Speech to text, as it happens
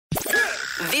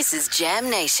This is Jam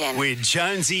Nation. With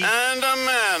Jonesy and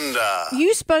Amanda.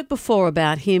 You spoke before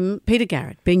about him, Peter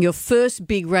Garrett, being your first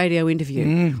big radio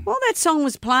interview. While that song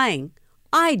was playing,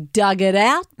 I dug it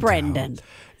out, Brendan.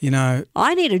 You know,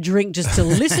 I need a drink just to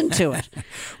listen to it.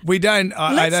 we don't.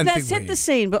 I don't think set the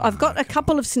scene, but I've got a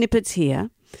couple of snippets here.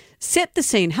 Set the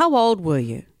scene. How old were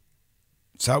you?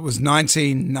 So it was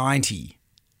 1990.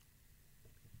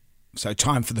 So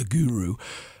time for the guru.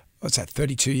 What's that?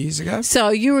 32 years ago. So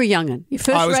you were a young'un. Your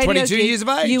first I was radio 22 gig, years of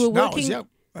age. You were No, I working. was young.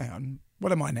 Hang on.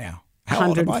 What am I now? How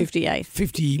old am I? 158.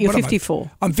 50. You're what am I?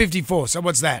 54. I'm 54. So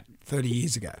what's that? 30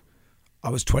 years ago. I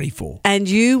was 24. And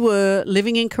you were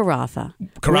living in Karratha,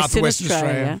 Western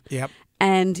Australia. Yep.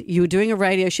 And you were doing a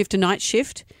radio shift, a night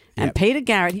shift. And Yep. Peter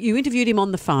Garrett, you interviewed him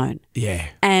on the phone. Yeah.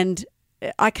 And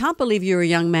I can't believe you're a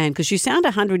young man because you sound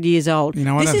 100 years old. You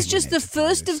know, I this don't is think we just need the to play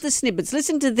first this. of the snippets.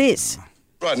 Listen to this.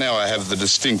 Right now I have the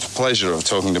distinct pleasure of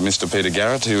talking to Mr. Peter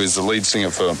Garrett, who is the lead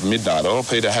singer for Midnight Oil.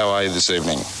 Peter, how are you this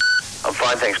evening? I'm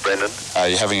fine, thanks, Brendan. Are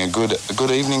you having a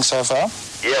good evening so far?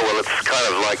 Yeah, well, it's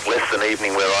kind of like less than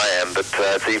evening where I am, but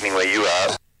it's evening where you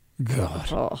are. God.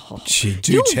 Gee,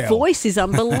 do Your tell. voice is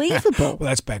unbelievable. Well,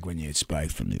 that's back when you spoke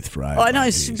from the throat. I know, like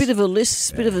it's a this. bit of a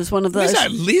lisp, bit of it's one of those.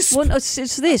 There's no lisp.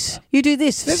 It's this. You do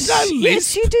this. There's no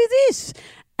Yes, lisp. you do this.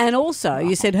 And also,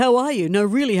 you said, how are you? No,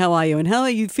 really, how are you? And how are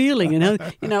you feeling? And,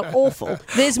 awful.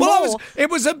 There's more. It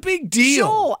was a big deal.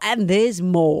 Sure, and there's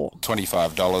more.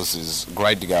 $25 is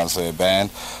great to go and see a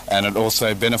band, and it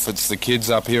also benefits the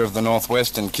kids up here of the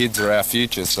Northwest, and kids are our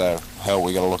future, so hell,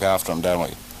 we got to look after them, don't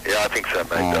we? Yeah, I think so,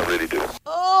 mate. I really do.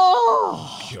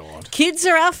 Oh, God. Kids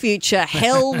are our future.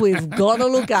 Hell, we've got to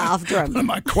look after them. Am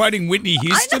I quoting Whitney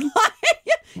Houston?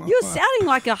 You're sounding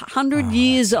like 100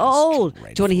 years old. Do you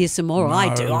want to hear some more? No.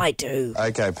 I do.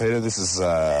 Okay, Peter, this is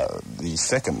the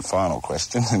second final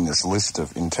question in this list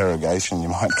of interrogation, you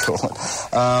might call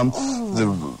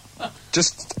it.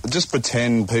 Just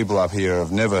pretend people up here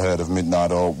have never heard of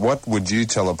Midnight Oil. What would you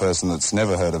tell a person that's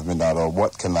never heard of Midnight Oil?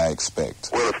 What can they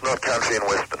expect? Well, it's not country and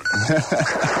western.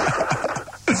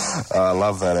 I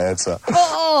love that answer.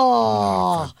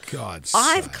 Oh, For God's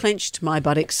I've sake. clenched my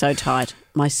buttocks so tight,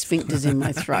 my sphincter's in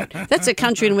my throat. That's a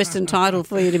country and western title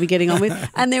for you to be getting on with.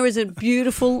 And there is a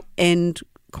beautiful end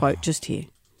quote just here.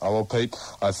 Oh, well, Pete,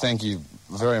 I thank you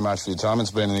very much for your time.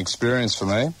 It's been an experience for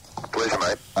me. Pleasure,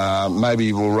 mate.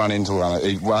 Maybe we'll run into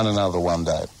one another one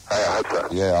day. Hey, I hope so.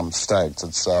 Yeah, I'm stoked.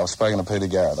 I've spoken to Peter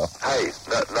Garrett. Hey,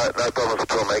 no problems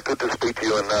at all, mate. Good to speak to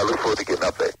you, and look forward to getting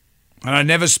up there. And I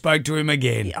never spoke to him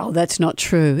again. Oh, that's not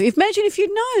true. Imagine if you'd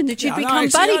known that you'd become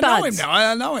buddy I know him buds. now.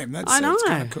 I know him. That's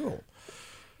kind of cool.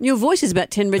 Your voice is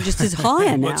about 10 registers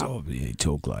higher now. You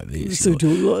talk like this. So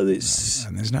talk like this.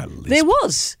 And there's no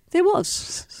lisp. There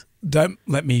was. Don't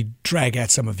let me drag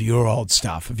out some of your old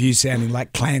stuff of you sounding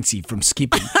like Clancy from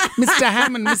Skippy. Mr.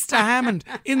 Hammond,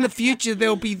 in the future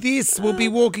there'll be this. We'll be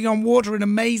walking on water in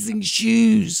amazing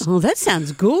shoes. Oh, that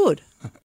sounds good.